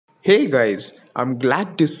Hey guys, I'm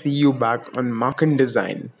glad to see you back on Mark and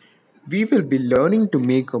Design. We will be learning to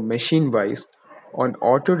make a machine Vise on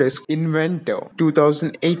Autodesk Inventor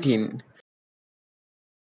 2018.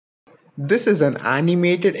 This is an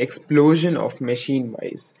animated explosion of machine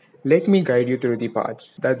Vise. Let me guide you through the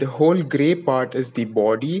parts. That the whole gray part is the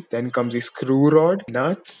body, then comes the screw rod,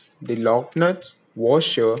 nuts, the lock nuts,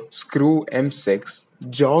 washer, screw M6,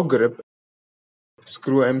 jaw grip,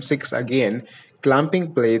 screw M6 again,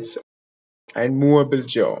 clamping plates, and movable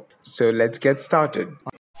jaw. So let's get started.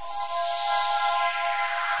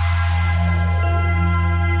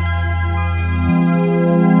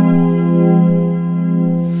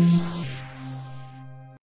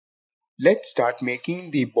 Let's start making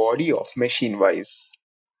the body of machine Vise.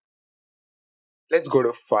 Let's go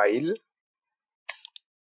to File,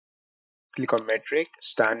 click on Metric,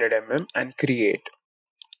 Standard and Create.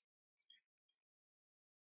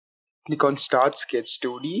 Click on Start Sketch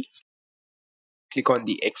 2D. Click on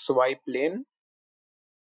the XY plane.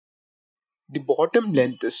 The bottom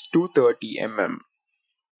length is 230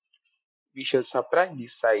 We shall subtract the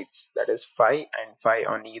sides, that is 5 and 5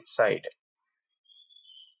 on each side.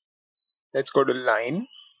 Let's go to Line.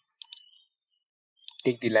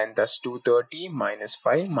 Take the length as 230 minus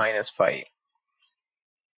 5 minus 5.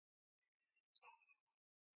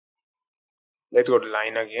 Let's go to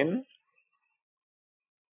Line again.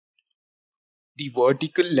 The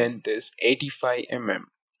vertical length is 85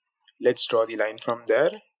 Let's draw the line from there.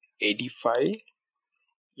 85.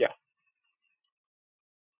 Yeah.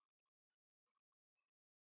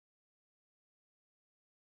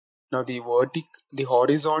 Now the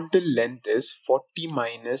horizontal length is 40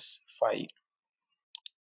 minus 5.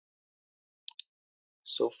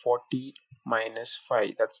 So 40 minus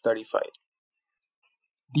 5, that's 35.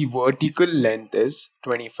 The vertical length is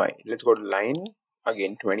 25. Let's go to line.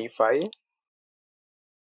 Again 25.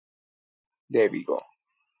 There we go.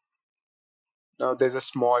 Now there's a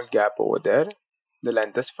small gap over there. The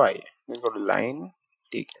length is 5. Let's go to line.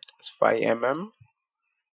 Take it as 5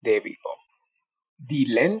 There we go. The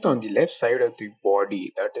length on the left side of the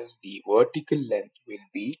body, that is the vertical length, will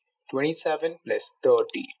be 27 plus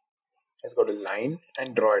 30. Let's go to line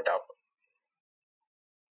and draw it up.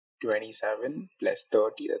 27 plus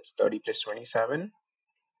 30, that's 30 plus 27.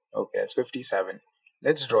 Okay, that's 57.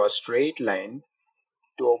 Let's draw a straight line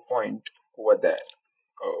to a point over there.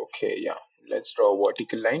 Okay, yeah. Let's draw a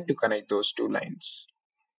vertical line to connect those two lines.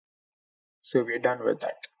 So we're done with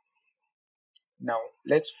that. Now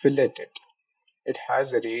let's fillet it. It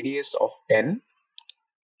has a radius of 10.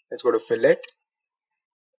 Let's go to fillet,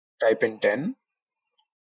 type in 10.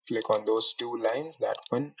 Click on those two lines, that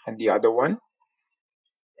one and the other one.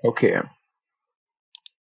 Okay.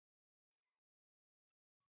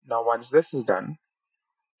 Now once this is done,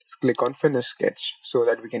 let's click on Finish Sketch so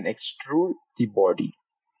that we can extrude the body.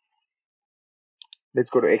 Let's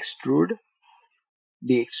go to Extrude.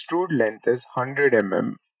 The extrude length is 100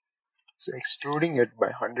 So extruding it by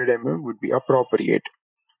 100 would be appropriate.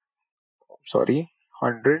 Sorry,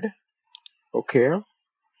 100. Okay.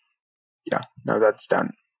 Yeah, now that's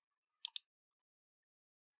done.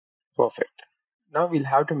 Perfect. Now we'll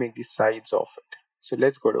have to make the sides of it. So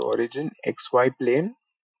let's go to Origin, XY plane.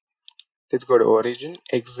 Let's go to Origin,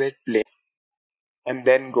 XZ plane. And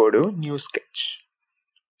then go to New Sketch.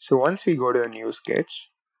 So once we go to a new sketch,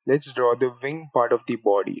 let's draw the wing part of the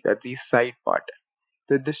body, that's the side part.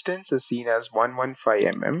 The distance is seen as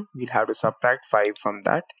 115 We'll have to subtract 5 from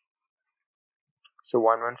that. So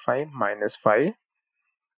 115 minus 5.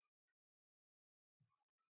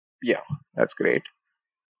 Yeah, that's great.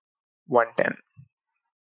 110.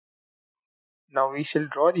 Now we shall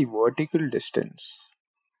draw the vertical distance.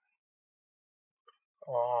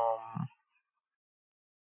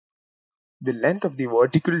 The length of the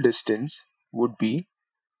vertical distance would be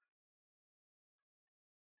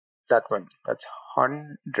that one. That's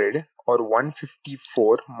 100 or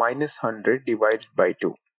 154 minus 100 divided by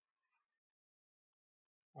 2.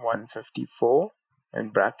 154 in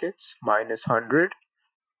brackets minus 100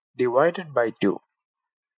 divided by 2.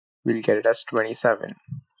 We'll get it as 27.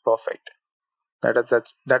 Perfect. That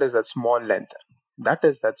is that small length. That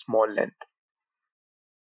is that small length.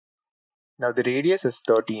 Now the radius is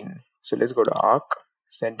 13. So let's go to arc,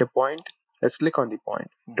 center point. Let's click on the point.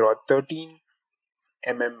 Draw 13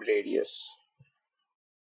 radius.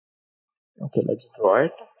 Okay, let's draw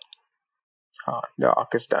it. The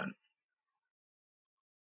arc is done.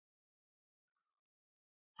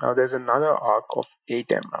 Now there's another arc of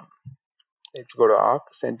 8 Let's go to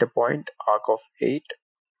arc, center point, arc of 8.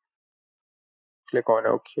 Click on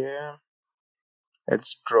OK.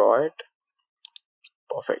 Let's draw it.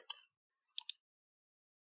 Perfect.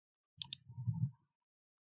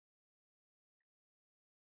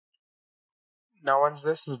 Now once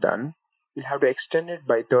this is done, we'll have to extend it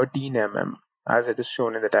by 13 mm as it is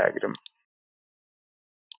shown in the diagram.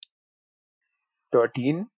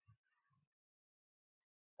 13,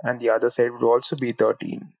 and the other side would also be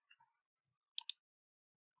 13.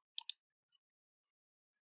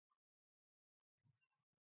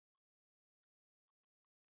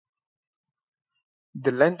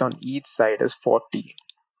 The length on each side is 40.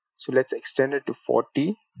 So let's extend it to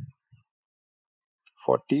 40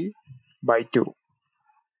 by 2.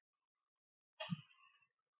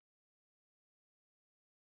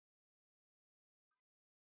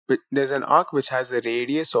 But there's an arc which has a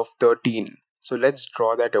radius of 13. So let's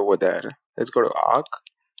draw that over there. Let's go to arc,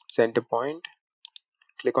 center point,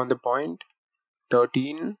 click on the point,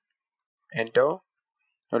 13, enter.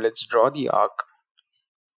 Now let's draw the arc.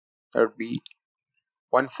 That would be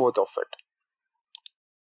 1/4 of it.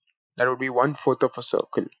 That would be 1/4 of a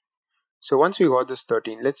circle. So once we got this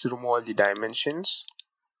 13, let's remove all the dimensions.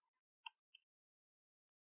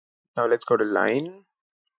 Now let's go to line,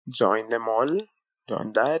 join them all,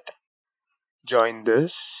 join that, join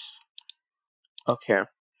this. Okay.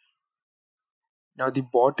 Now the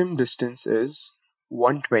bottom distance is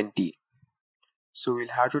 120. So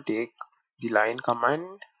we'll have to take the line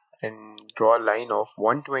command and draw a line of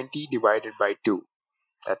 120 divided by 2.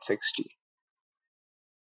 That's 60.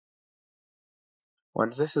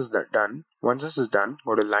 Once this is done,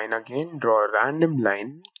 go to line again, draw a random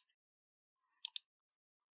line,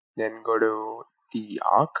 then go to the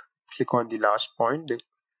arc, click on the last point, the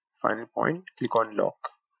final point, click on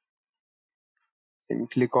lock. Then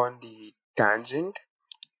click on the tangent,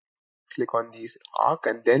 click on the arc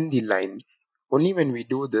and then the line. Only when we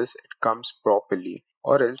do this it comes properly,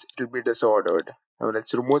 or else it will be disordered. Now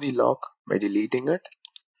let's remove the lock by deleting it,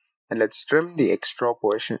 and let's trim the extra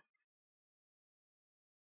portion.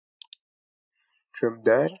 Trim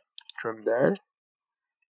there, trim there.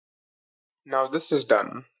 Now this is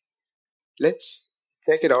done. Let's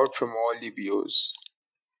check it out from all the views.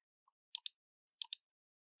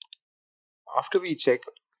 After we check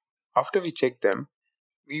them,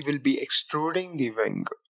 we will be extruding the wing.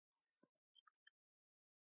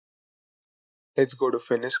 Let's go to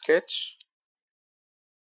finish sketch.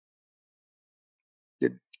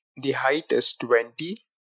 The height is 20,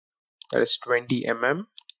 that is 20 mm.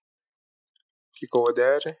 Click over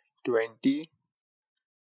there, 20.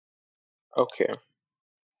 Okay.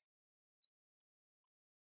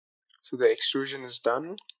 So the extrusion is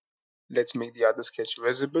done. Let's make the other sketch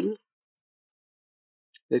visible.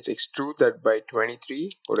 Let's extrude that by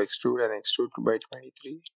 23, or extrude and extrude by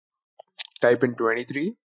 23. Type in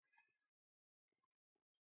 23.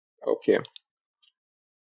 Okay.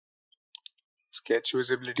 Sketch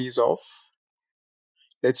visibility is off.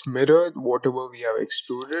 Let's mirror whatever we have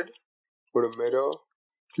extruded. Go to mirror,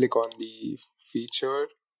 click on the feature,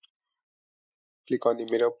 click on the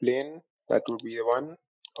mirror plane. That would be the one.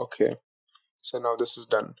 Okay. So now this is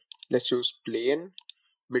done. Let's choose plane,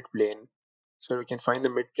 mid plane. So we can find the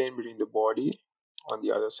mid plane between the body on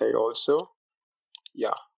the other side also.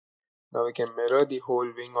 Yeah. Now we can mirror the whole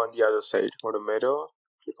wing on the other side. Go to mirror,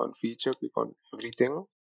 click on feature, click on everything.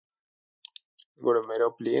 Go to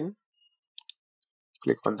mirror plane,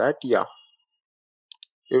 click on that. Yeah.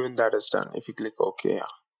 Even that is done. If you click OK, yeah.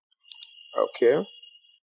 Okay.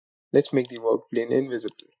 Let's make the work plane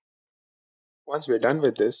invisible. Once we're done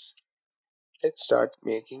with this, let's start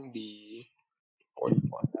making the, what do you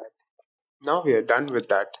call that? Now we are done with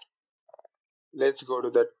that. Let's go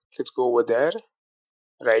over there,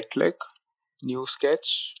 right click, new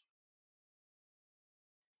sketch.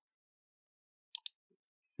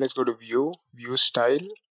 Let's go to view style,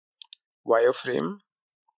 wireframe,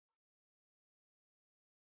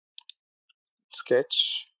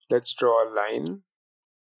 sketch. Let's draw a line.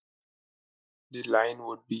 The line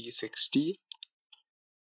would be 60.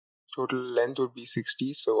 Total length would be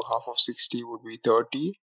 60, so half of 60 would be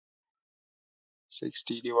 30.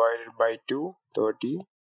 60 divided by 2, 30.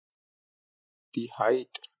 The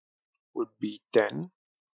height would be 10.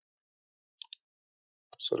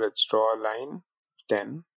 So let's draw a line,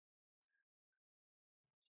 10.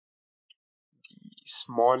 The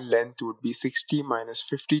small length would be 60 minus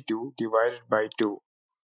 52 divided by 2.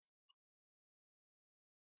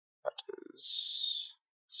 That is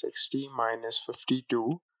 60 minus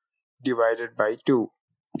 52 divided by 2.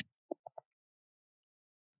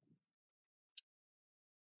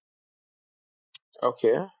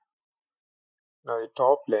 Okay. Now the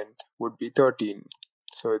top length would be 13.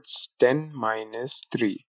 So it's 10 minus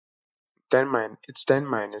 3. It's 10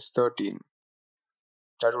 minus 13.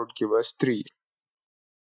 That would give us 3.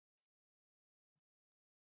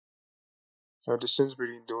 Now distance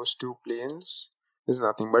between those two planes is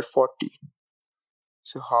nothing but 40.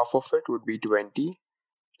 So half of it would be 20.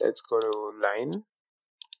 Let's go to line,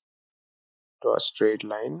 draw a straight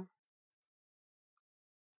line.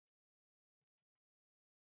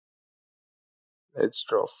 Let's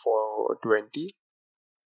draw for 20,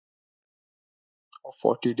 or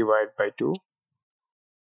 40 divided by 2.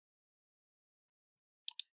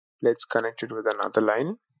 Let's connect it with another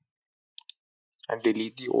line and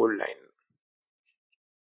delete the old line.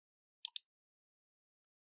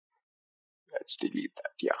 Let's delete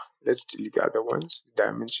that. Yeah, let's delete the other ones.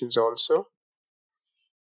 Dimensions also.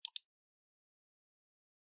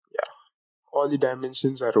 Yeah, all the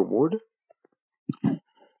dimensions are removed.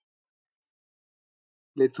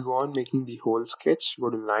 Let's go on making the whole sketch. Go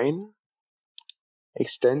to line,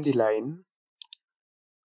 extend the line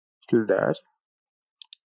till there.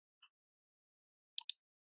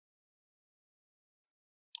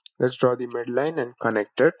 Let's draw the midline and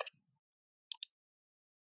connect it.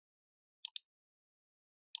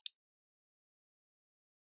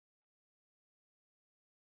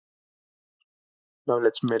 Now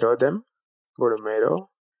let's mirror them. Go to mirror,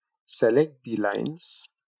 select the lines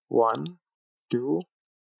 1, 2,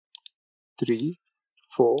 3,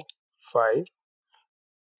 4, 5.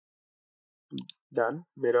 Done.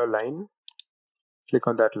 Mirror line. Click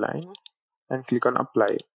on that line and click on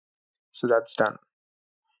apply. So that's done.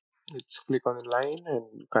 Let's click on the line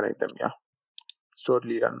and connect them. Yeah, it's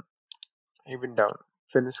totally done. Even down.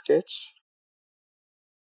 Finish sketch.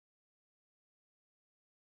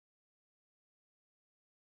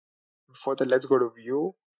 Before that, let's go to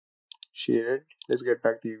view, shaded. Let's get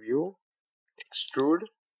back the view, extrude.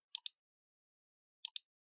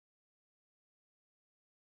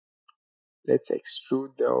 Let's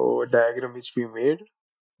extrude the diagram which we made.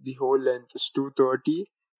 The whole length is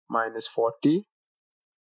 230 minus 40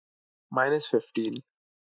 minus 15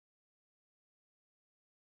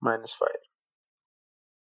 minus 5.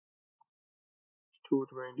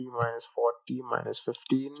 220 minus 40 minus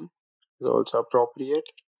 15 is also appropriate.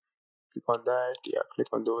 Click on that. Yeah, click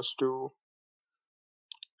on those two.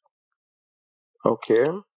 Okay,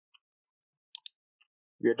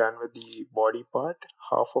 we are done with the body part,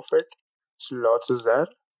 half of it. So lots is there.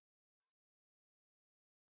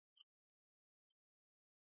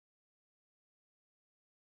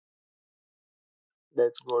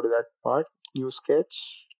 Let's go to that part, new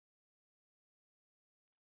sketch.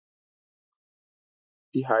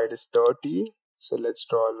 The height is 30, so let's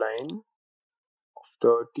draw a line of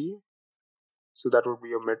 30. So that would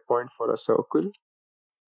be a midpoint for a circle.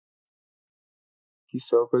 The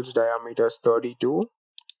circle's diameter is 32.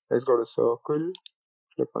 Let's go to circle,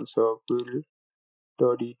 click on circle,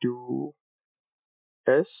 32s.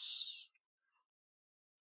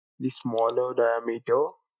 The smaller diameter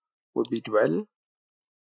would be 12.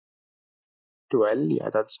 12, yeah,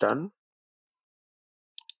 that's done.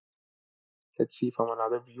 Let's see from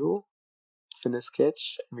another view. Finish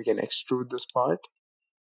sketch. We can extrude this part.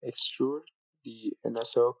 Extrude the inner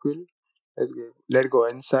circle. Let go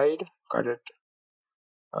inside. Cut it.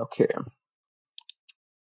 Okay.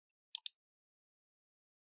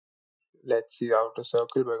 Let's see the outer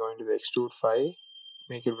circle by going to the extrude 5.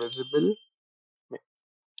 Make it visible.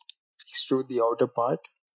 Extrude the outer part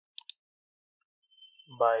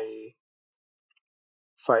by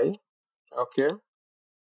 5. Okay.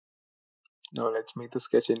 Now let's make the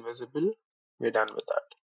sketch invisible. We're done with that.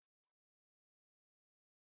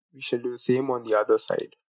 We shall do the same on the other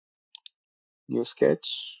side. New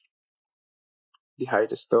sketch. The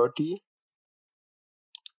height is 30.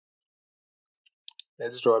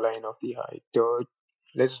 Let's draw a line of the height.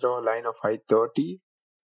 Let's draw a line of height 30.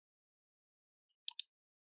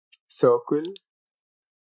 Circle.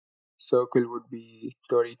 Circle would be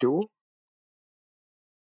 32.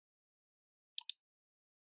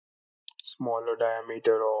 Smaller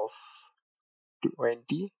diameter of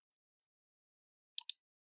 20.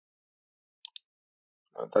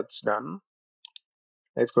 Now that's done.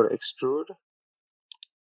 Let's go to extrude.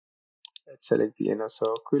 Let's select the inner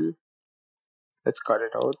circle. Let's cut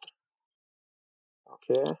it out.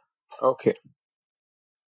 Okay. Okay.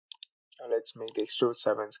 Now let's make the extrude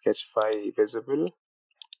 7 sketch 5 visible.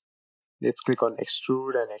 Let's click on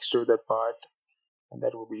extrude and extrude that part, and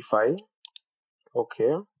that will be 5.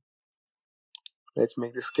 Okay. Let's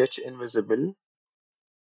make the sketch invisible.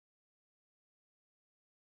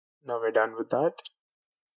 Now we're done with that.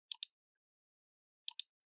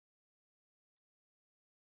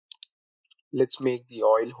 Let's make the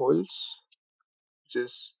oil holes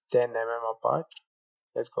just 10 mm apart.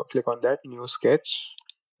 Let's go click on that, new sketch,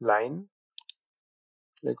 line.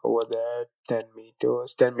 Click over there, 10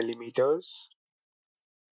 meters, 10 millimeters.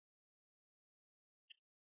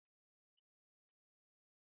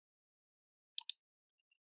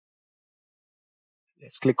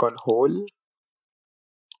 Let's click on hole.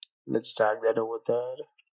 Let's drag that over there.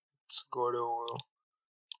 Let's go to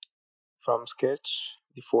from sketch,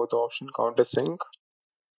 the fourth option, countersink.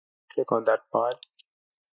 Click on that part.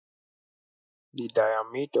 The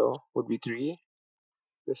diameter would be 3.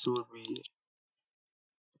 This would be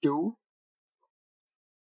 2.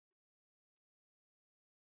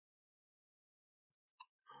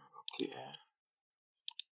 Okay.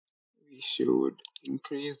 We should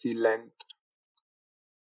increase the length.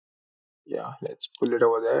 Yeah, let's pull it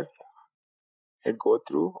over there. It go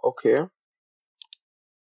through. Okay.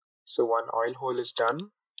 So one oil hole is done.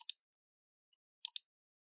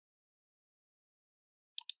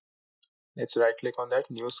 Let's right click on that,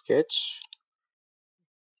 new sketch.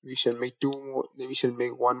 We shall make two more. We shall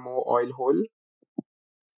make one more oil hole.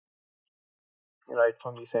 Right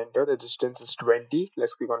from the center, the distance is 20.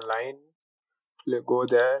 Let's click on line. Let's go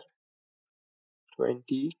there.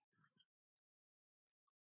 20.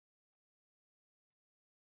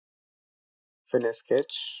 Finish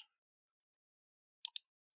sketch.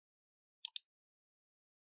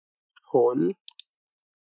 Hole.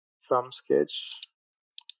 From sketch.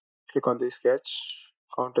 Click on the sketch.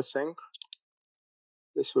 Countersink.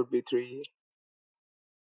 This would be 3.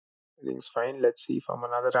 Everything's fine. Let's see from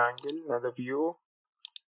another angle, another view.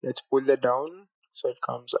 Let's pull that down so it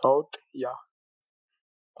comes out. Yeah.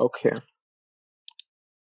 Okay.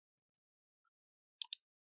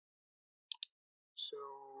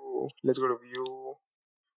 So let's go to view,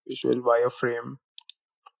 visual wireframe.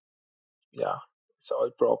 Yeah, it's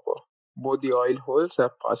all proper. Both the oil holes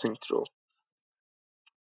are passing through.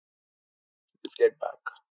 Let's get back.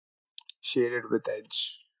 Shaded with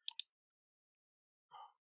edge.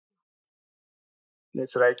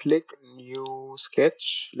 Let's right click, new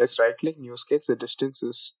sketch. Let's right click, new sketch. The distance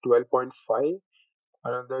is 12.5.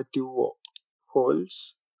 Another 2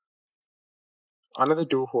 holes. Another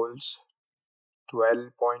 2 holes.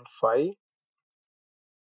 12.5.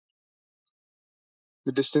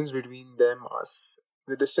 The distance between them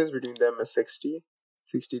is 60.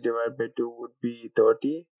 60 divided by 2 would be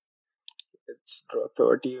 30. Let's draw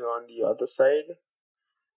 30 on the other side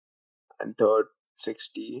and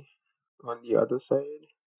 60 on the other side.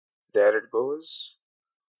 There it goes.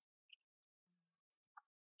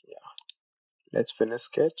 Yeah. Let's finish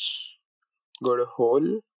sketch. Go to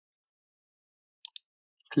hole.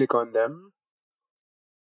 Click on them.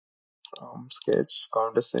 From sketch,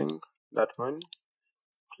 countersink. That one.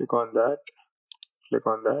 Click on that. Click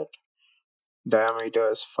on that. Diameter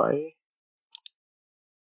is 5.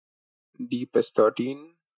 Deep is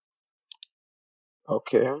 13.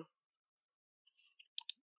 Okay.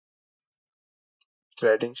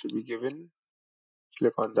 Threading should be given.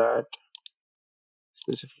 Click on that.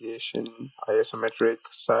 Specification, isometric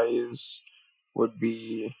size would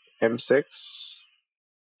be M6.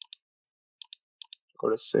 Go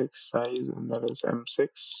to 6 size, and that is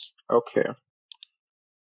M6. Okay.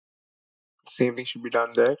 Same thing should be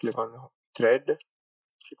done there. Click on thread.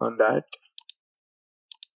 Click on that.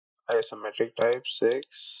 Isometric type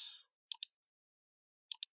 6.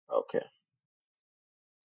 Okay.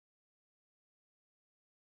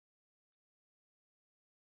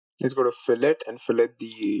 Let's go to fillet and fillet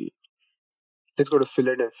the. Let's go to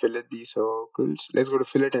fillet and fillet the circles. Let's go to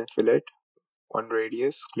fillet and fillet. One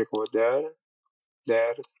radius. Click over there.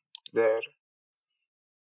 There. There.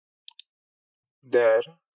 There.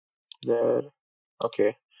 There.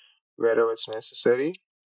 Okay. Wherever it's necessary.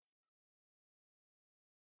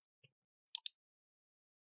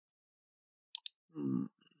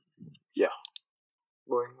 Yeah,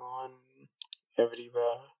 going on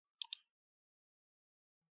everywhere.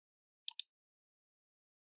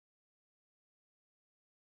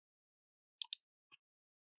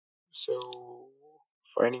 So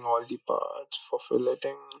finding all the parts for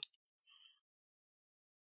filleting.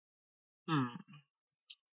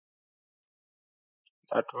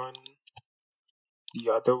 That one,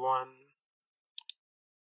 the other one,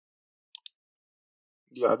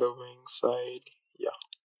 the other wing side. Yeah,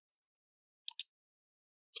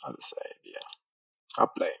 other side. Yeah,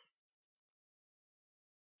 apply,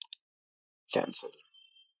 cancel.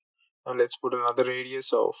 Now let's put another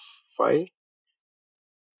radius of 5.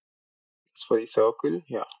 It's for the circle.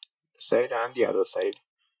 Yeah, the side and the other side.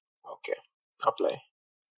 Okay, apply,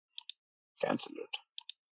 cancel it.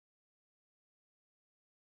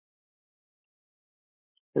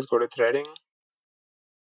 Let's go to threading.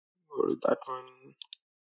 Go to that one.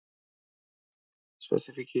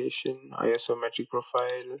 Specification, isometric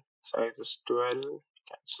profile, size is 12,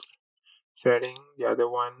 cancel. Threading, the other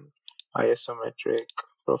one, isometric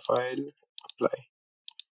profile, apply.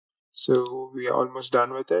 So we are almost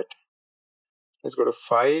done with it. Let's go to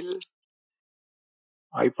File,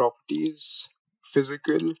 I Properties,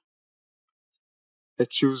 Physical.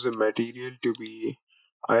 Let's choose a material to be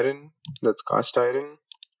iron, that's cast iron.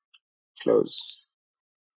 Close.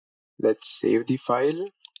 Let's save the file.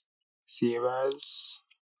 Save as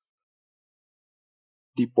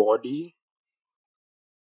the body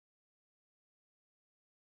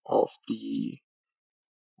of the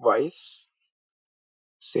Vise.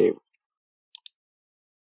 Save.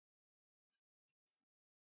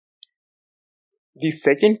 The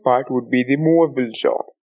second part would be the movable jaw.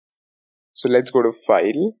 So let's go to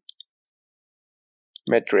File,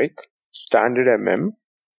 Metric, Standard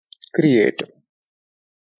Create.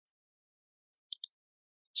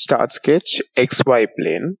 Start sketch, XY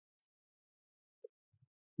plane.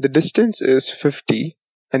 The distance is 50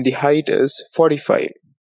 and the height is 45.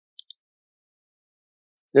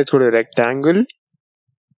 Let's go to rectangle.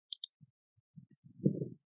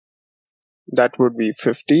 That would be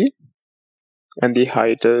 50 and the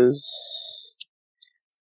height is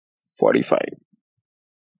 45.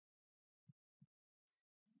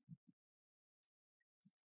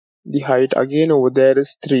 The height again over there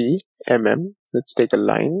is 3 mm. Let's take a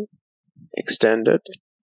line, extend it.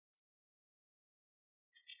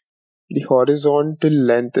 The horizontal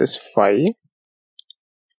length is 5.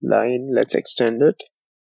 Line, let's extend it.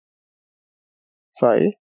 5.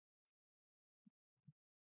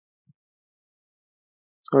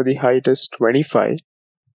 Now the height is 25.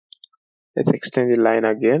 Let's extend the line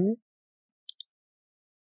again.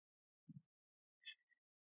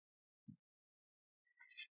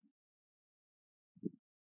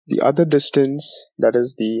 The other distance, that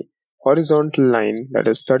is the horizontal line, that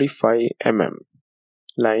is 35 mm.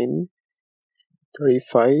 Line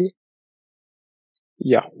 35.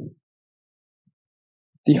 Yeah.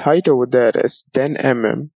 The height over there is 10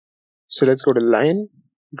 mm. So let's go to line,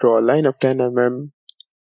 draw a line of 10 mm,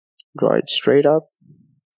 draw it straight up,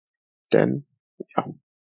 10, yeah.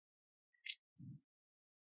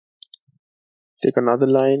 Take another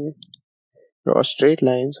line, draw a straight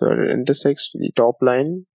line so that it intersects the top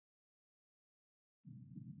line.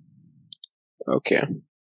 Okay.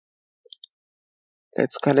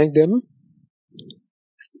 Let's connect them.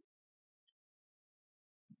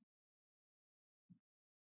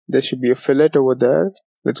 There should be a fillet over there.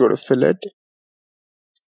 Let's go to fillet.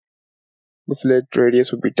 The fillet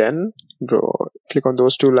radius would be 10. Click on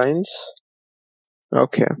those two lines.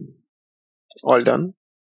 Okay. All done.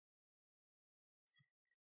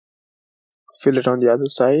 Fillet on the other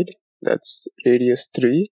side. That's radius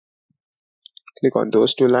 3. Click on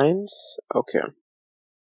those two lines. Okay.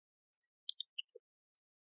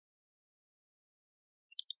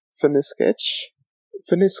 Finish sketch.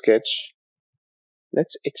 Finish sketch.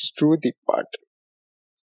 Let's extrude the part.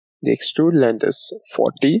 The extrude length is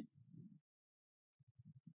 40.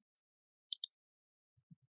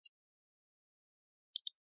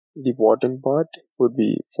 The bottom part would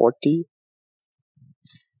be 40.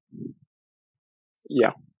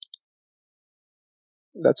 Yeah.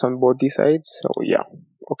 That's on both the sides. So yeah.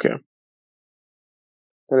 Okay.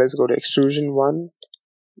 Now let's go to extrusion 1.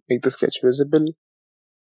 Make the sketch visible.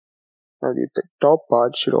 Now the top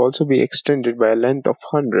part should also be extended by a length of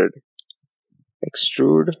 100.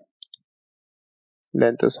 Extrude.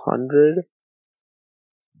 Length is 100.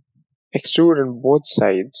 Extrude on both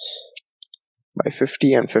sides by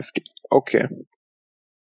 50 and 50. Okay.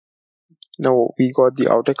 Now we got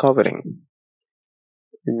the outer covering.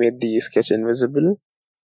 We made the sketch invisible.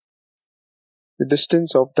 The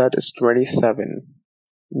distance of that is 27.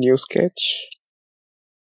 New sketch.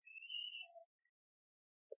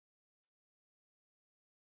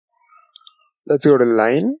 Let's go to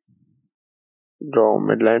line. Draw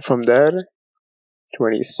midline from there.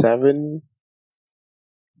 27.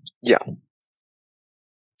 Yeah.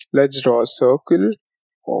 Let's draw a circle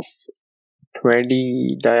of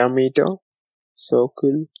 20 diameter.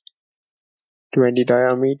 Circle 20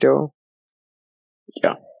 diameter.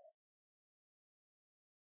 Yeah.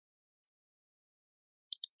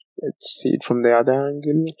 Let's see it from the other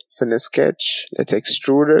angle. Finish sketch. Let's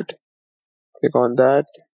extrude it. Click on that.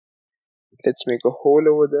 Let's make a hole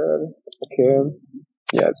over there. Okay.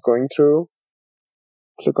 Yeah, it's going through.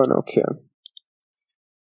 Click on OK.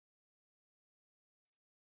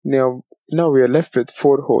 Now we are left with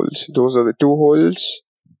 4 holes. Those are the 2 holes.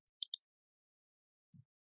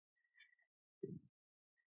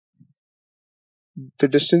 The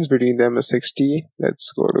distance between them is 60.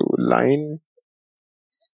 Let's go to line.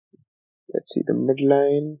 Let's see the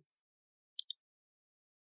midline.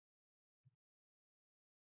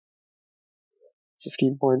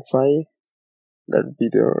 15.5. That would be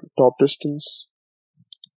the top distance.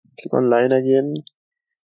 Click on line again.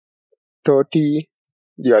 30.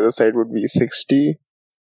 The other side would be 60.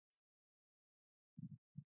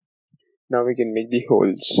 Now we can make the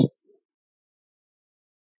holes.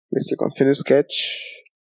 Let's click on finish sketch.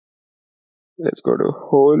 Let's go to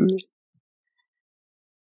hole.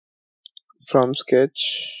 From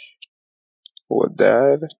sketch. Over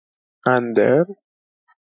there. And there.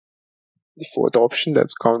 The fourth option,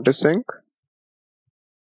 that's countersink.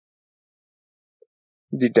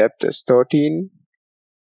 The depth is 13.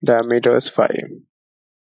 Diameter is 5.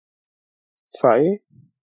 5.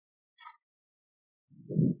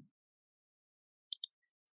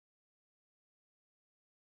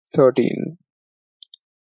 13.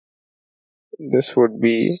 This would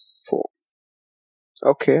be 4.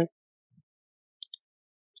 Okay.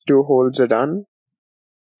 2 holes are done.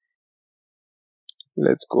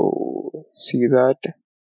 Let's go see that.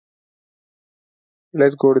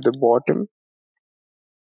 Let's go to the bottom.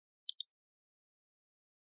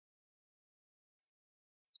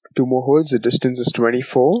 Two more holes. The distance is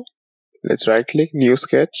 24. Let's right click, new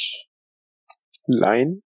sketch,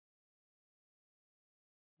 line.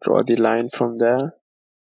 Draw the line from there.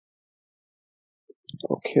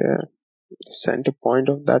 Okay. The center point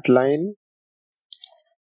of that line.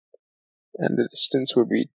 And the distance would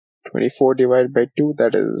be 24 divided by 2.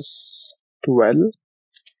 That is 12.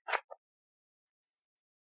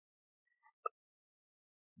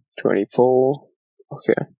 24.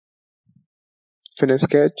 Okay. Finish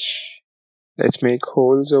sketch. Let's make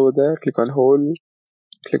holes over there. Click on hole.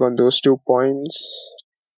 Click on those 2 points.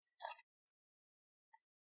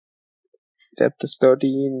 Depth is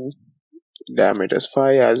 13. Diameter is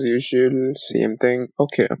 5 as usual. Same thing.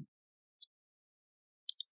 Okay.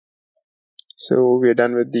 So we're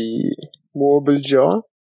done with the movable jaw.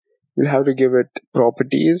 We'll have to give it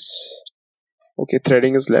properties. Okay,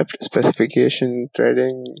 threading is left. Specification,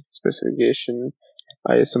 threading, specification,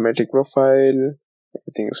 isometric profile.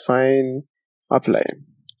 Everything is fine. Apply.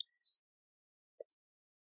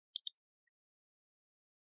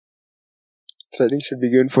 Threading should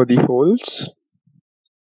be given for the holes.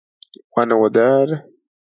 One over there.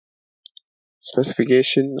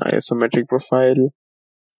 Specification, isometric profile.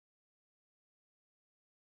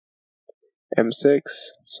 M6.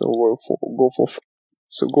 So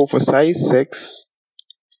go for size 6.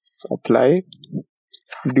 Apply.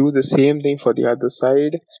 Do the same thing for the other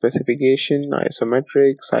side. Specification,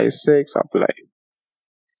 isometric, size 6, apply.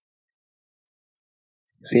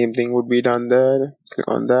 Same thing would be done there. Click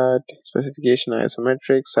on that. Specification,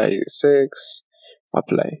 isometric, size 6,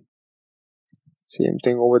 apply. Same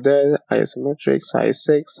thing over there. Isometric, size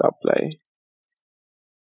 6, apply.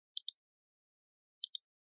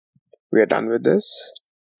 We are done with this.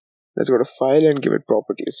 Let's go to file and give it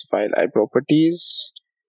properties. File, iProperties,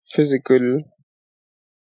 physical,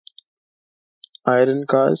 iron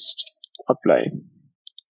cast, apply.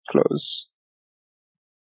 Close.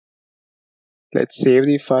 Let's save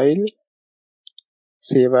the file.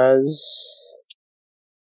 Save as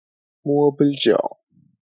movable jaw.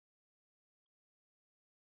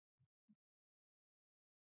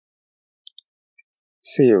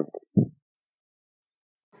 Save.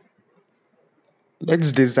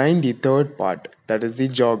 Let's design the third part, that is the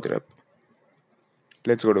jaw grip.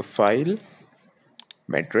 Let's go to File,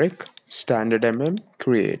 Metric, Standard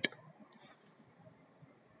Create.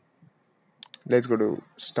 Let's go to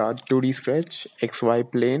Start 2D Sketch,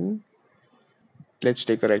 XY plane. Let's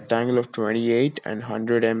take a rectangle of 28 and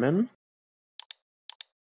 100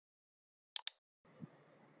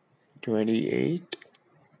 28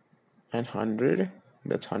 and 100.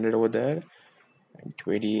 That's 100 over there. And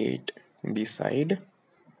 28 in the side.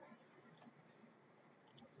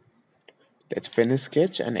 Let's finish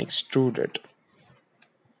sketch and extrude it.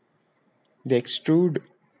 The extrude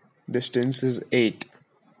distance is 8.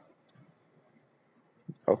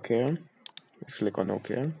 Okay. Let's click on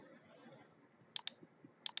OK.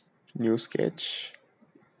 New sketch.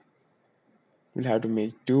 We'll have to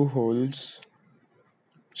make 2 holes,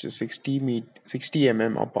 which is 60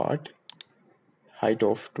 mm apart. Height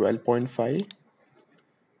of 12.5.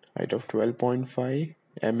 Height of 12.5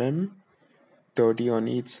 mm. 30 on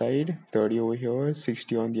each side. 30 over here.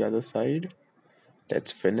 60 on the other side.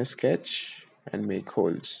 Let's finish sketch and make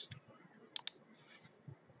holes.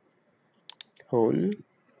 Hole.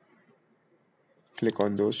 Click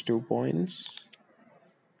on those 2 points.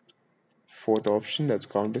 Fourth option, that's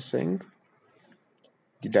countersink.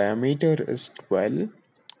 The diameter is 12.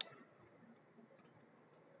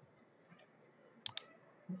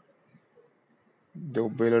 The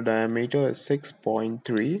below diameter is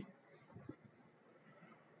 6.3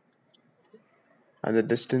 and the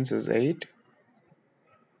distance is 8.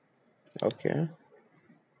 Okay,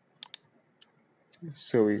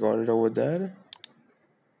 so we got it over there.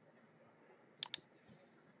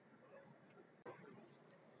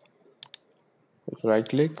 Let's right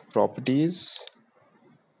click, properties.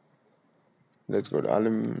 Let's go to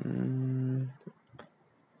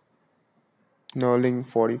knurling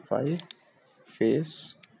 45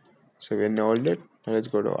 face. So we nulled it. Now let's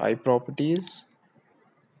go to eye properties,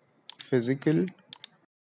 physical.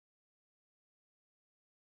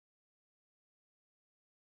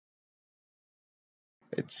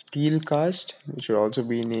 It's steel cast, which should also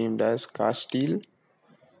be named as cast steel.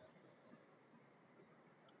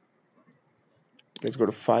 Let's go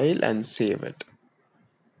to file and save it.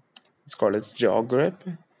 Let's call it jaw grip.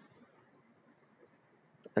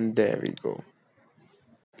 And there we go.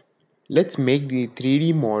 Let's make the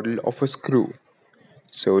 3D model of a screw.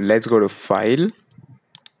 So let's go to file,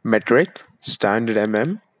 metric,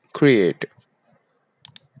 standard create.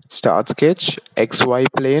 Start sketch, XY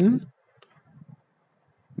plane.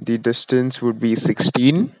 The distance would be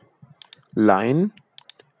 16. Line,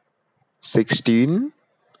 16.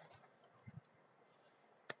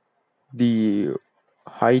 The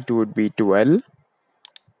height would be 12.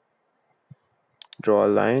 Draw a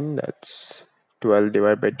line, that's 12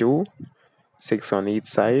 divided by 2. 6 on each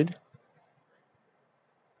side.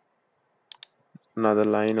 Another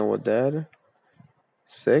line over there.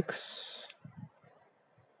 6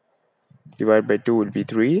 divided by 2 will be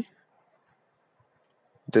 3.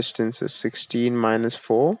 Distance is 16 minus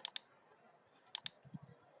 4.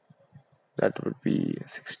 That would be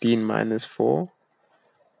 16 minus 4.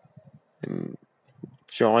 And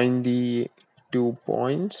join the 2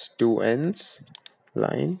 points, 2 ends,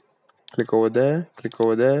 line. Click over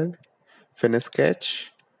there, finish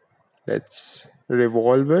sketch. Let's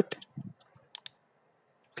revolve it.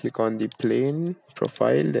 Click on the plane,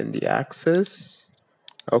 profile, then the axis.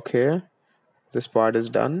 Okay, this part is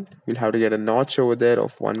done. We'll have to get a notch over there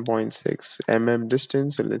of 1.6 mm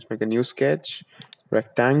distance. So let's make a new sketch.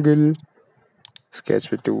 Rectangle,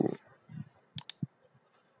 sketch with 2.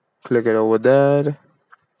 Click it over there.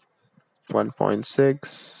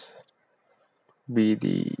 1.6 be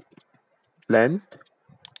the length.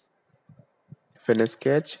 Finish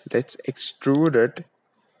sketch. Let's extrude it.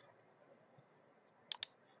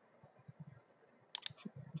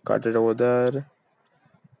 Cut it over there.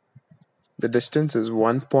 The distance is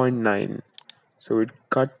 1.9. So it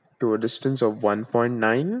cut to a distance of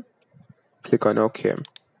 1.9. Click on OK.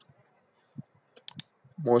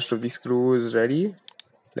 Most of the screw is ready.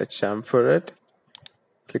 Let's chamfer it.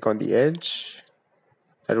 Click on the edge.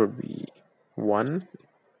 That would be 1.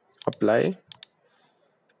 Apply.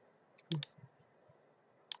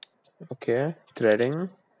 Okay, threading.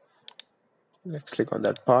 Let's click on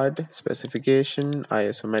that part. Specification,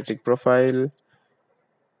 isometric profile.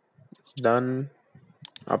 It's done.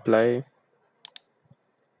 Apply.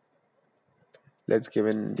 Let's give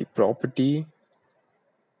in the property.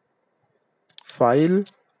 File,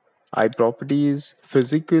 eye properties,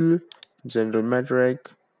 physical, general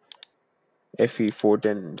metric,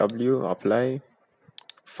 FE410W, apply.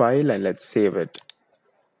 File and let's save it.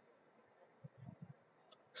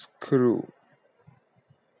 Screw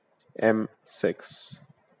M6.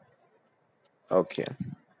 Okay.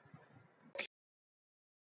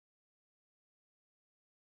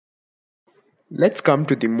 Let's come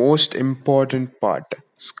to the most important part,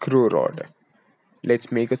 screw rod.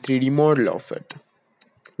 Let's make a 3D model of it.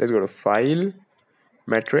 Let's go to File,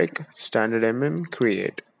 Metric, Standard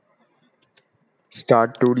create.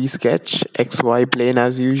 Start 2D sketch, XY plane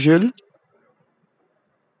as usual.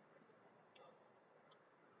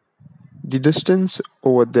 The distance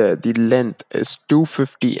over there, the length is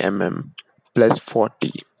 250 plus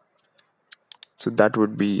 40. So that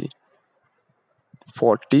would be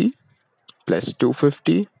 40 plus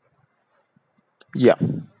 250. Yeah.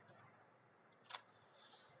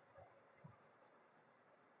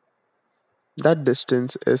 That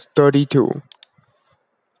distance is 32.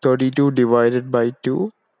 32 divided by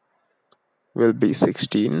 2 will be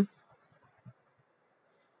 16.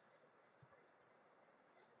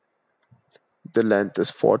 The length is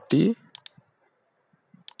 40.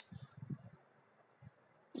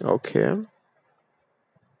 Okay.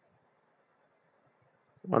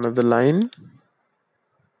 Another line.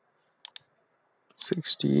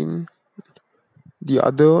 16. The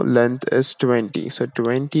other length is 20. So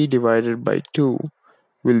 20 divided by 2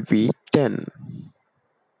 will be 10.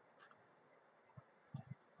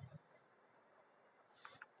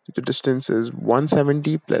 The distance is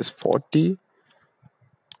 170 plus 40.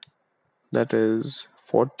 That is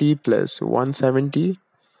 40 plus 170.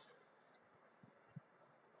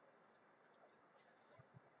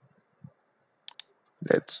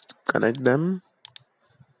 Let's connect them.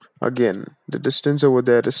 Again, the distance over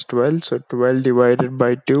there is 12, so 12 divided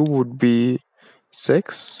by 2 would be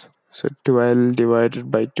 6. So 12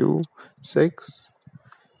 divided by 2, 6.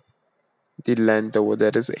 The length over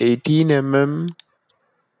there is 18 mm.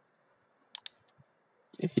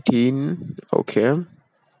 18, okay.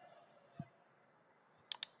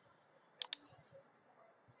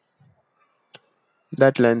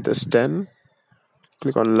 That length is 10.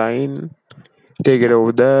 Click on line, take it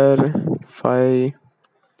over there, 5.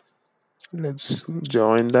 Let's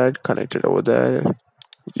join that, connect it over there.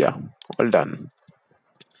 Yeah, all done.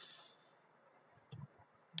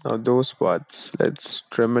 Now those parts, let's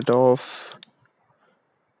trim it off.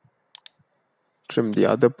 Trim the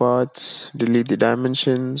other parts, delete the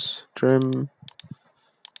dimensions, trim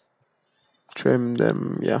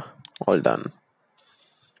them. Yeah, all done.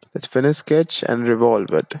 Let's finish sketch and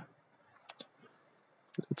revolve it.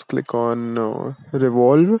 Let's click on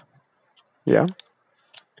revolve. Yeah,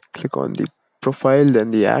 click on the profile,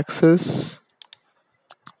 then the axis.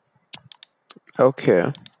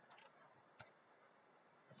 Okay,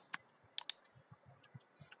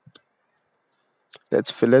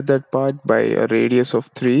 let's fillet that part by a radius of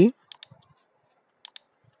 3.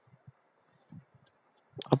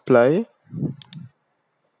 Apply,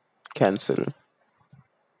 cancel.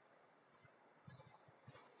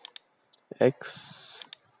 X,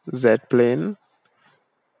 Z plane,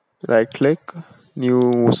 right click,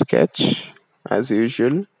 new sketch as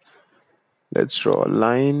usual. Let's draw a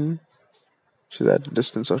line which is at a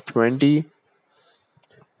distance of 20.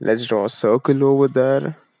 Let's draw a circle over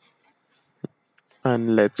there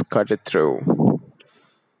and let's cut it through.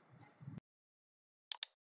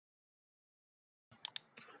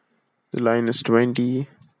 The line is 20,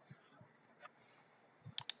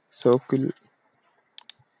 circle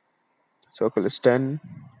is 10,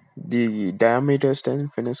 the diameter is 10.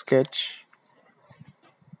 Finish sketch.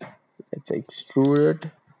 Let's extrude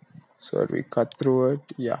it so that we cut through it.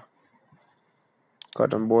 Yeah,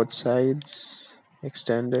 cut on both sides,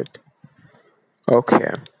 extend it.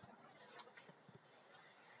 Okay,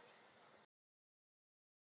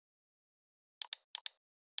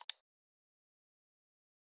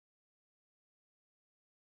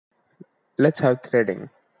 let's have threading.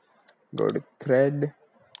 Go to thread,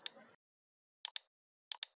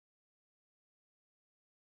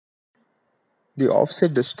 the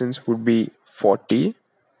offset distance would be 40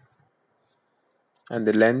 and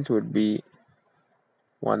the length would be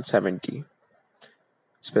 170.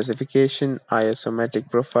 Specification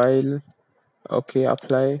isometric profile. Okay,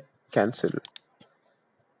 apply, cancel.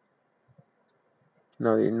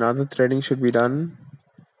 Now another threading should be done.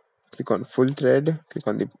 Click on full thread, click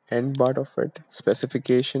on the end part of it,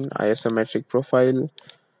 specification isometric profile,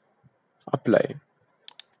 apply,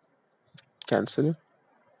 cancel.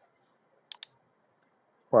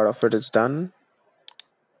 Part of it is done.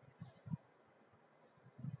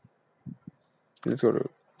 Let's go to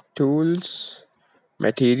tools,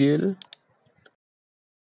 material,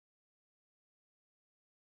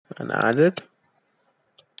 and add it.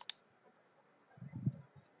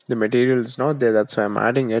 The material is not there, that's why I'm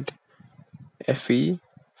adding it. FE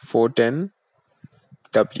 410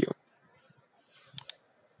 W,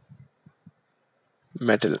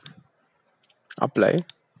 metal, apply,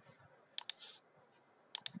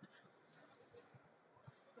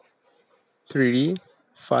 3D,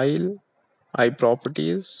 file, eye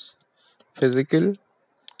properties, physical.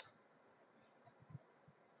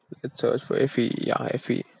 Let's search for FE. Yeah,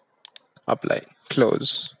 FE, apply,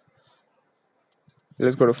 close.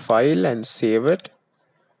 Let's go to file and save it.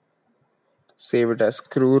 Save it as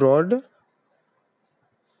screw rod.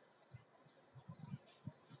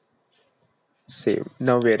 Save.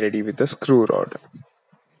 Now we're ready with the screw rod.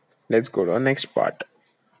 Let's go to our next part.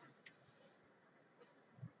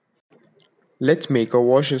 Let's make a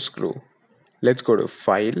washer screw. Let's go to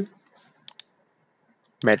file,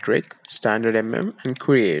 metric, standard and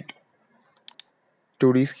create.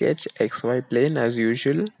 2D sketch, XY plane as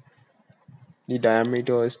usual. The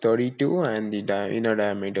diameter is 32 and the inner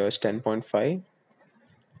diameter is 10.5.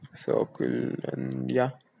 Circle, and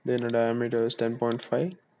yeah, the inner diameter is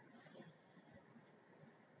 10.5.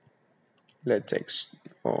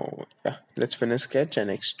 Let's finish sketch and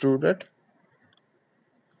extrude it.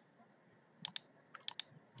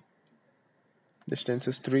 Distance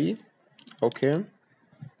is 3. Okay.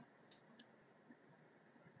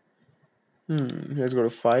 Let's go to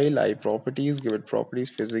file, eye properties, give it properties,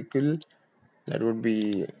 physical. That would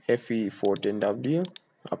be FE 14W.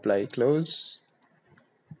 apply, close.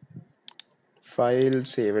 File,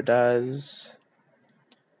 save it as,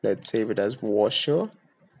 let's save it as washer,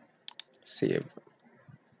 save.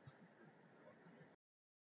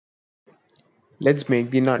 Let's make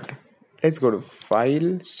the nut. Let's go to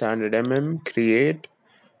file, standard create,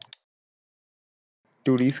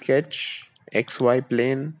 2D sketch, XY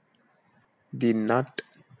plane. The nut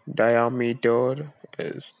diameter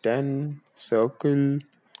is 10, circle.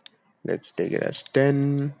 Let's take it as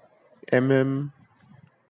 10 mm.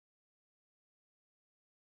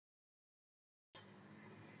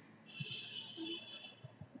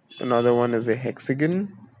 Another one is a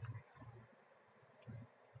hexagon.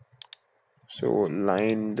 So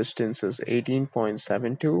line distance is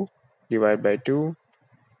 18.72 divided by 2.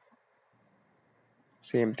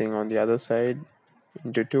 Same thing on the other side,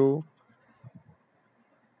 into 2.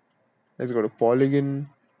 Let's go to polygon,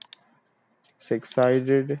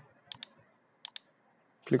 6-sided.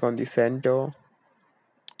 Click on the center,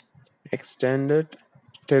 extend it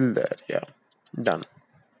till there. Yeah, done.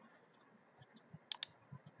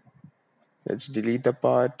 Let's delete the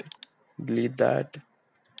part, delete that.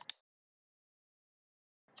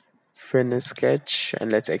 Finish sketch,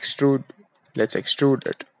 and let's extrude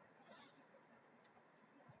it.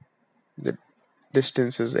 The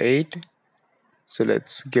distance is 8, so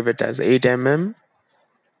let's give it as 8 mm.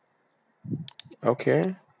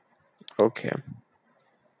 Okay.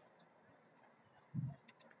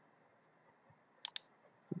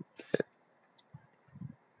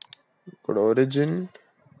 Go to origin,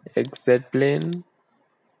 XZ plane,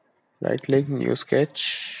 right click, new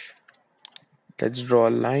sketch. Let's draw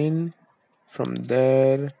a line from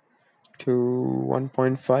there to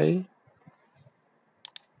 1.5.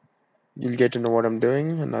 You'll get to know what I'm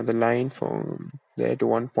doing. Another line from there to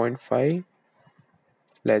 1.5.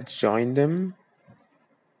 Let's join them.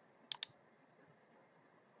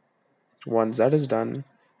 Once that is done,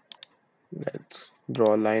 let's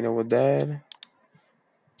draw a line over there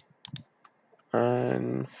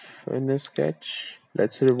and finish sketch.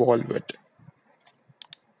 Let's revolve it.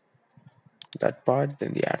 That part,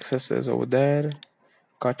 then the axis is over there.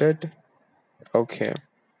 Cut it. Okay.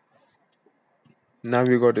 Now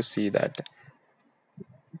we got to see that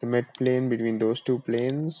the mid plane between those two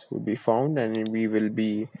planes would be found, and we will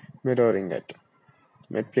be mirroring it.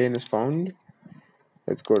 Mid plane is found.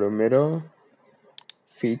 Let's go to mirror,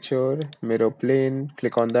 feature, mirror plane,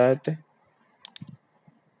 click on that.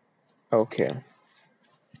 Okay.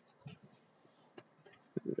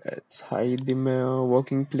 Let's hide the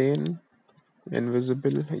working plane,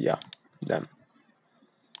 invisible. Yeah, done.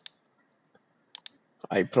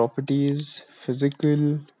 Eye properties,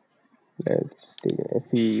 physical. Let's take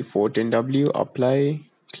FE14W, apply,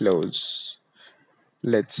 close.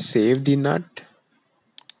 Let's save the nut.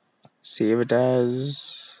 Save it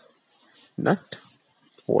as nut.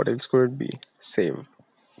 What else could it be? Save.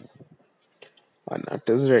 Our nut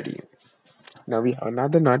is ready. Now we have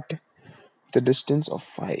another nut, the distance of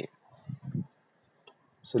 5.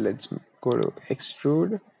 So let's go to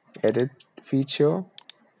extrude, edit feature.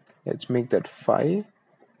 Let's make that 5.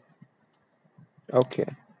 Okay.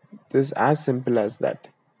 This is as simple as that.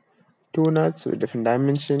 Two nuts with different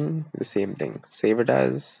dimension, the same thing. Save it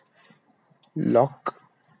as lock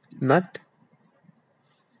nut.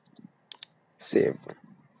 Save.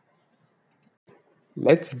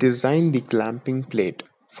 Let's design the clamping plate.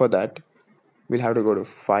 For that, we'll have to go to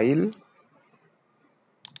File,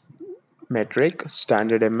 Metric,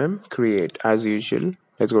 Standard Create as usual.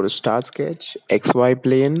 Let's go to Start Sketch, XY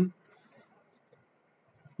plane.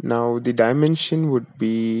 Now the dimension would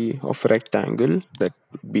be of a rectangle, that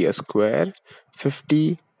would be a square,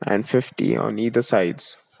 50 and 50 on either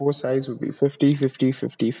sides. 4 sides would be 50, 50,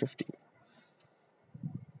 50, 50.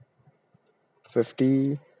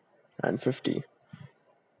 50 and 50.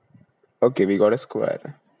 Okay, we got a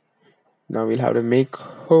square. Now we'll have to make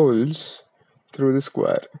holes through the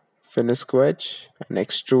square. Finish sketch and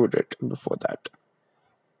extrude it before that.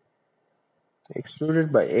 Extrude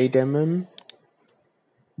it by 8 mm.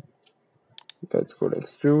 Let's go to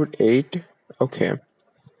extrude 8. Okay.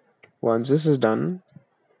 Once this is done,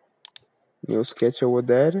 new sketch over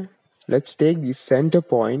there. Let's take the center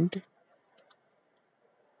point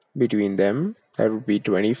between them. That would be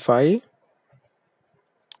 25.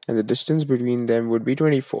 And the distance between them would be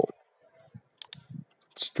 24.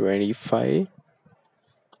 It's 25.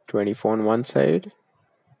 24 on one side.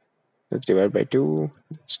 Let's divide by 2.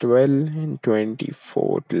 It's 12 and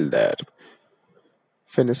 24 till there.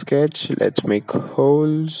 Finish sketch. Let's make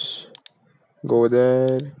holes. Go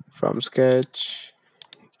there. From sketch.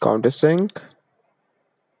 Countersink.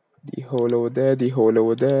 The hole over there. The hole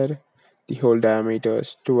over there. The hole diameter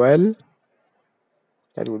is 12.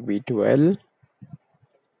 That would be 12.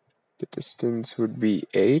 The distance would be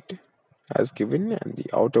 8 as given, and the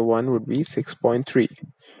outer one would be 6.3.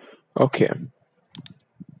 Okay,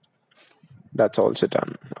 that's also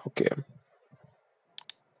done. Okay,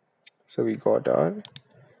 so we got our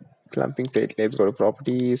clamping plate. Let's go to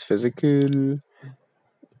properties, physical,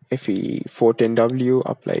 FE 410W,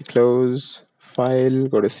 apply close, file,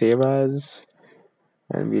 go to save as,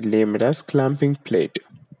 and we name it as clamping plate.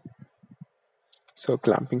 So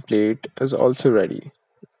clamping plate is also ready.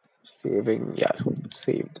 Saving, yeah,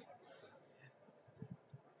 saved.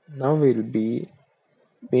 Now we'll be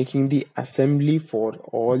making the assembly for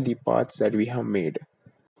all the parts that we have made.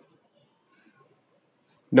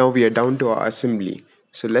 Now we are down to our assembly.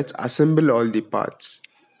 So let's assemble all the parts.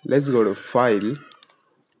 Let's go to file,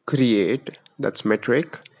 create, that's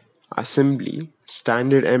metric, assembly,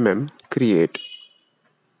 standard create.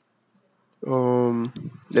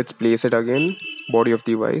 Let's place it again, body of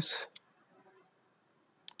the vise.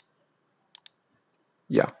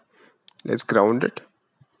 Yeah, let's ground it.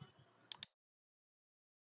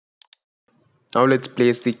 Now let's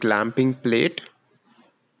place the clamping plate.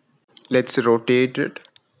 Let's rotate it.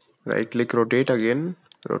 Right click, rotate again,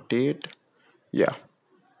 rotate. Yeah,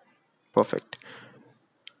 perfect.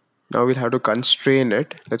 Now we'll have to constrain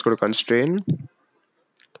it. Let's go to constrain,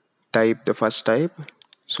 type the first type.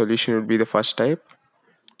 Solution would be the first type.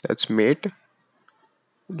 Let's mate.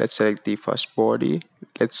 Let's select the first body.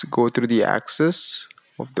 Let's go through the axis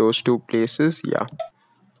of those two places. Yeah,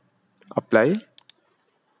 apply.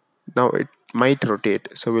 Now it might rotate,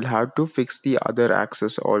 so we'll have to fix the other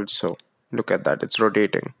axis also. Look at that, it's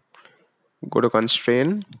rotating. Go to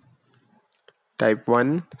constrain, type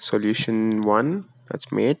 1, solution 1,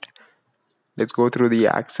 that's mate. Let's go through the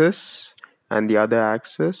axis and the other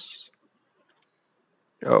axis.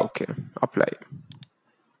 Okay, apply.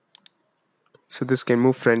 So this can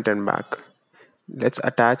move front and back. Let's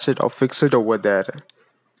attach it or fix it over there.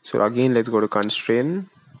 So again, let's go to constrain,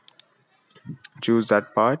 choose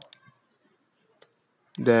that part.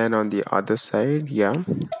 Then on the other side, yeah,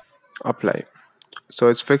 apply. So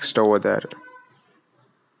it's fixed over there.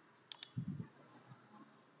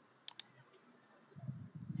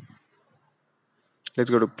 Let's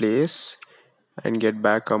go to place and get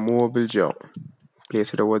back a movable jaw.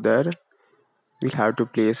 Place it over there. We'll have to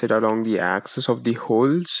place it along the axis of the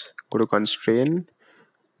holes. Go to constrain,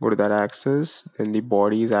 go to that axis, then the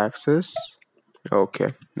body's axis.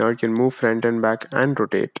 Okay, now it can move front and back and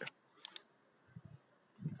rotate.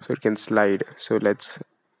 So it can slide. So let's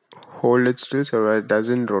hold it still so it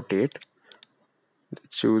doesn't rotate.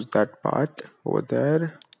 Let's choose that part over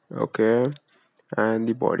there. Okay, and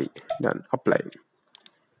the body, done, apply.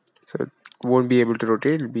 So it won't be able to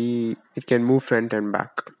rotate, it can move front and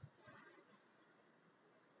back.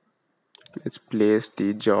 Let's place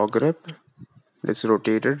the jaw grip. Let's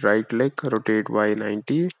rotate it, right click, rotate by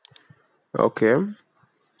 90. Okay,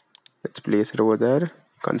 let's place it over there.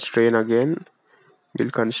 Constrain again. We'll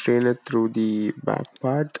constrain it through the back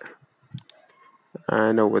part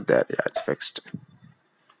and over there. Yeah, it's fixed.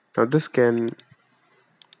 Now this can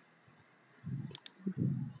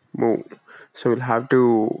move, so we'll have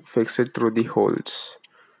to fix it through the holes.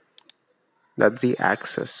 That's the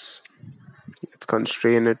axis. Let's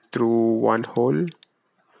constrain it through one hole.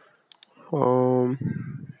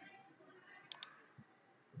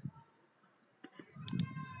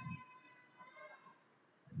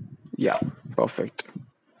 Yeah, perfect.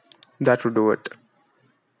 That would do it.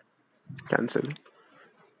 Cancel.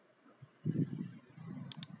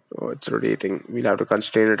 Oh, it's rotating. We'll have to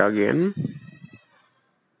constrain it again.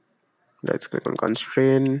 Let's click on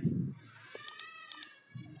constrain.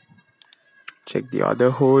 Check the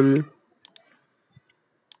other hole.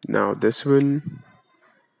 Now this one.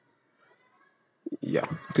 Yeah,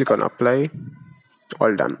 click on apply.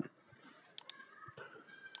 All done.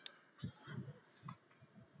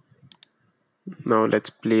 Now let's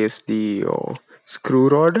place the screw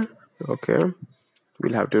rod. Okay,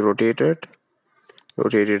 we'll have to rotate it.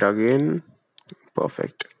 Rotate it again.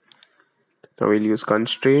 Perfect. Now we'll use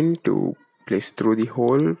constrain to place through the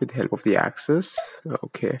hole with the help of the axis.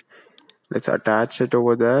 Okay, let's attach it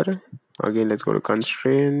over there. Again, let's go to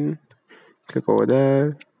constrain. Click over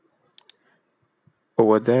there.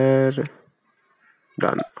 Over there.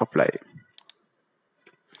 Done. Apply.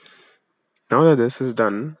 Now that this is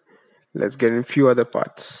done, let's get in a few other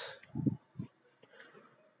parts.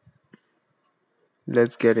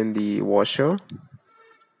 Let's get in the washer.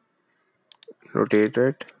 Rotate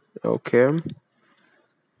it. Okay.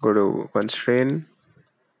 Go to constrain.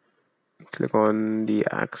 Click on the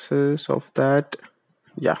axis of that.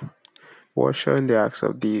 Yeah. washer in the axis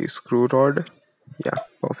of the screw rod. Yeah,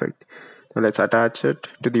 perfect. Now let's attach it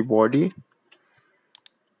to the body,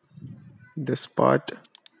 this part,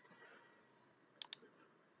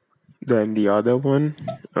 then the other one.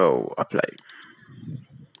 Oh, apply.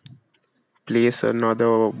 Place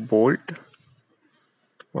another bolt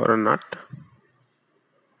or a nut,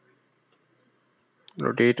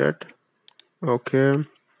 rotate it. Okay,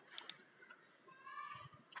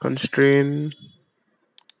 constrain,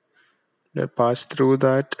 let pass through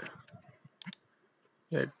that,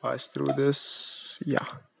 let pass through this. Yeah,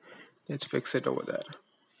 let's fix it over there.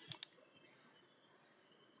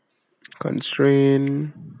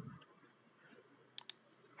 Constrain,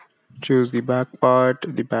 choose the back part,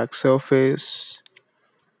 the back surface,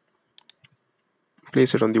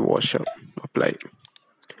 place it on the washer, apply.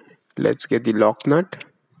 Let's get the lock nut,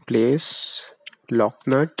 place, lock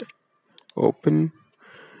nut, open,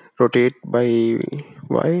 rotate by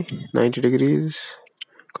Y, 90 degrees,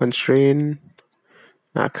 constrain,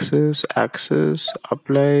 axis,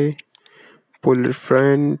 apply, pull it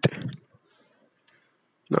front.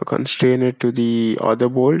 Now constrain it to the other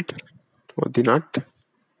bolt or the nut.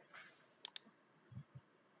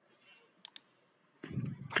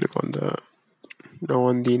 Click on the, now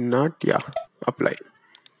on the nut, yeah, apply.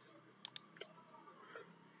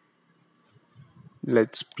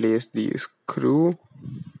 Let's place the screw,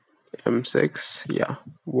 M6, yeah,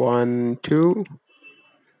 1, 2,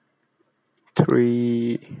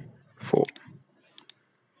 3, 4.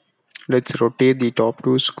 Let's rotate the top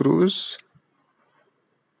two screws.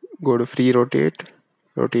 Go to free rotate,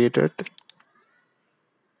 rotate it.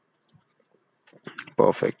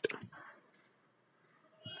 Perfect.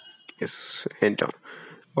 Yes, enter.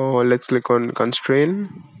 Oh, let's click on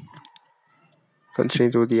constrain.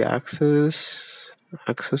 Constrain to the axis.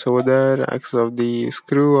 Axis over there. Axis of the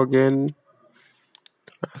screw again.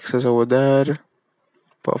 Axis over there.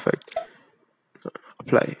 Perfect.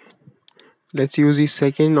 Apply. Let's use the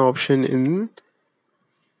second option in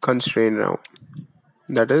constrain now.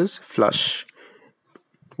 That is flush.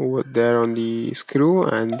 Over there on the screw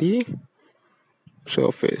and the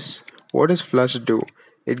surface. What does flush do?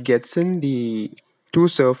 It gets in the two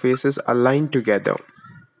surfaces aligned together.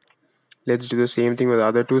 Let's do the same thing with the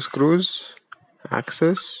other two screws.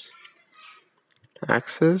 Axis,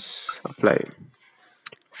 axis, apply.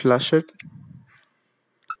 Flush it,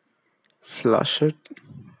 flush it,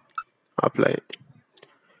 apply.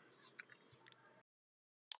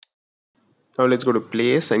 Now let's go to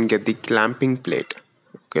place and get the clamping plate.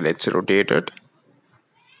 Okay, let's rotate it.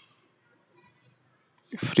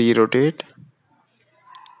 Free rotate.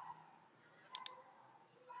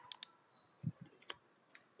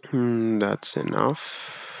 That's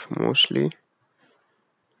enough, mostly.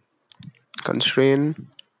 Constrain.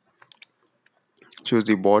 Choose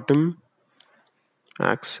the bottom.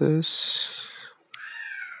 Axis.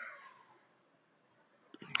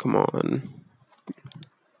 Come on.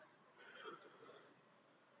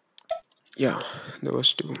 Yeah,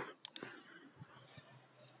 those two.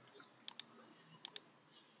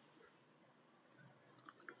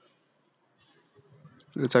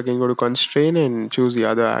 Let's again go to constrain and choose the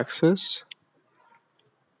other axis.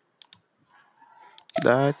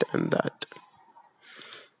 That and that.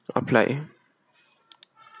 Apply.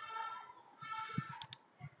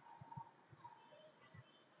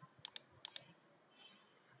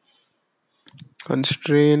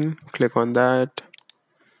 Constrain, click on that.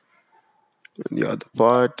 The other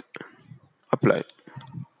part, apply.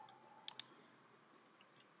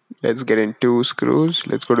 Let's get in two screws.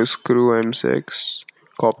 Let's go to screw M6.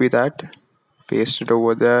 Copy that. Paste it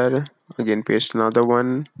over there. Again, paste another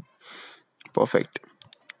one. Perfect.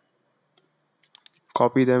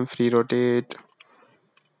 Copy them, free rotate.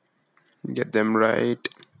 Get them right.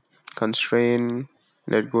 Constrain.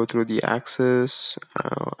 Let go through the axis.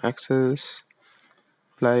 Axis.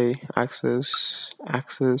 Apply. Axis.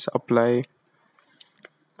 Axis. Apply.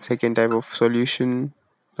 Second type of solution.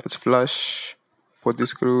 Let's flush. Put the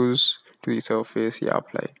screws to the surface. Yeah,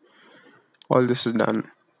 apply. All this is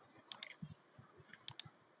done.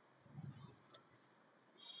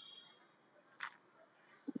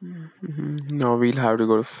 Now we'll have to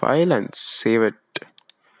go to file and save it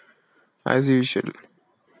as usual.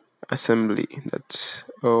 Assembly, that's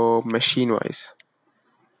machine wise.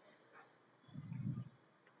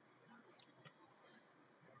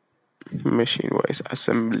 Machine wise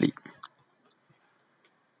assembly.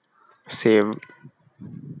 Save.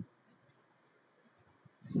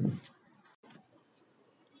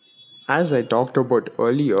 As I talked about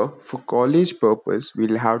earlier, for college purpose,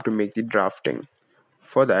 we'll have to make the drafting.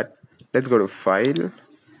 For that, let's go to file,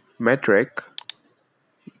 metric,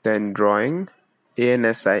 Then drawing,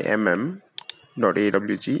 ansimm.awg,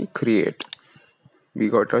 create. We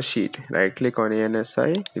got a sheet. Right click on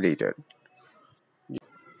ANSI, delete it.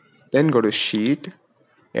 Then go to sheet,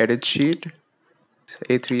 edit sheet,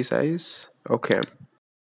 A3 size. Okay.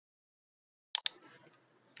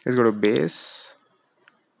 Let's go to base.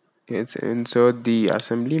 Let's insert the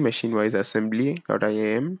assembly, machine-wise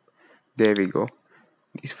assembly.iam. There we go.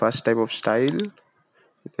 This first type of style.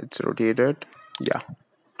 Let's rotate it. Yeah.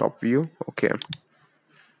 Top view. Okay.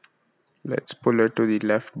 Let's pull it to the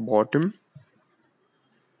left bottom.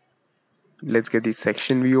 Let's get the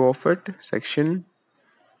section view of it. Section.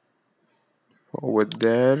 Over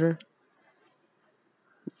there.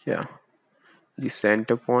 Yeah. The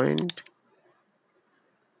center point.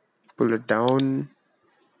 Pull it down.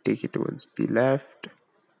 Take it towards the left.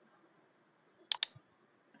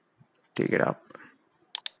 Take it up.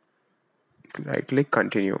 Right click,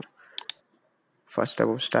 continue. First type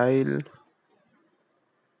of style.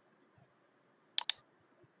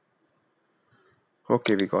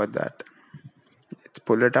 Okay, we got that. Let's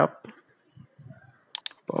pull it up.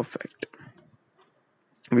 Perfect.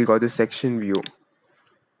 We got the section view.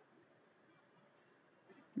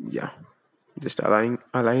 Yeah. Just aligning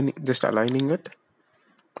it.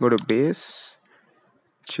 Go to base.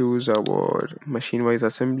 Choose our machine-wise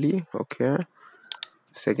assembly. Okay.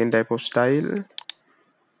 Second type of style.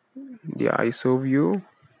 The ISO view.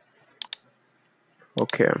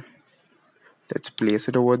 Okay. Let's place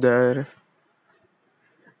it over there.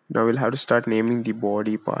 Now we'll have to start naming the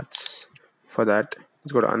body parts. For that,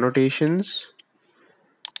 let's go to annotations.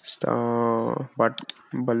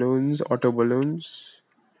 Balloons, auto balloons.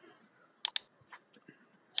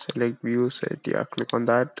 Select view set. Yeah, click on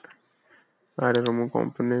that. Add and remove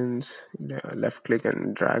components. Left click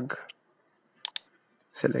and drag.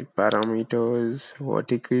 Select parameters,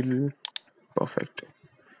 vertical. Perfect.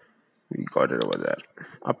 We got it over there.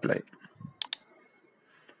 Apply.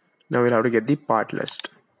 Now we'll have to get the part list.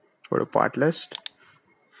 Go to part list.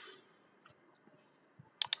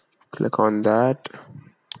 Click on that.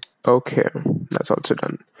 Okay, that's also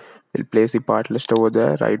done. We'll place the part list over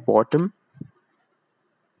there, right bottom.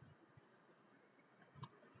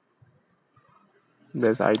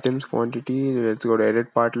 There's items, quantity. Let's go to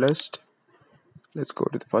edit part list. Let's go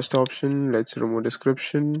to the first option. Let's remove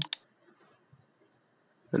description.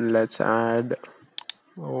 And let's add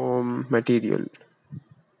material.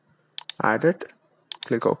 Add it.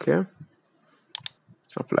 Click OK.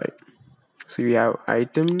 Apply. So we have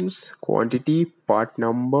items, quantity, part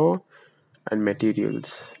number, and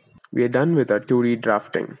materials. We are done with our 2D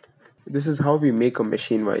drafting. This is how we make a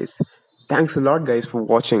machine-wise. Thanks a lot guys for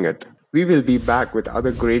watching it. We will be back with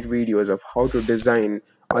other great videos of how to design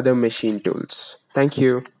other machine tools. Thank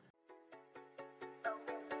you.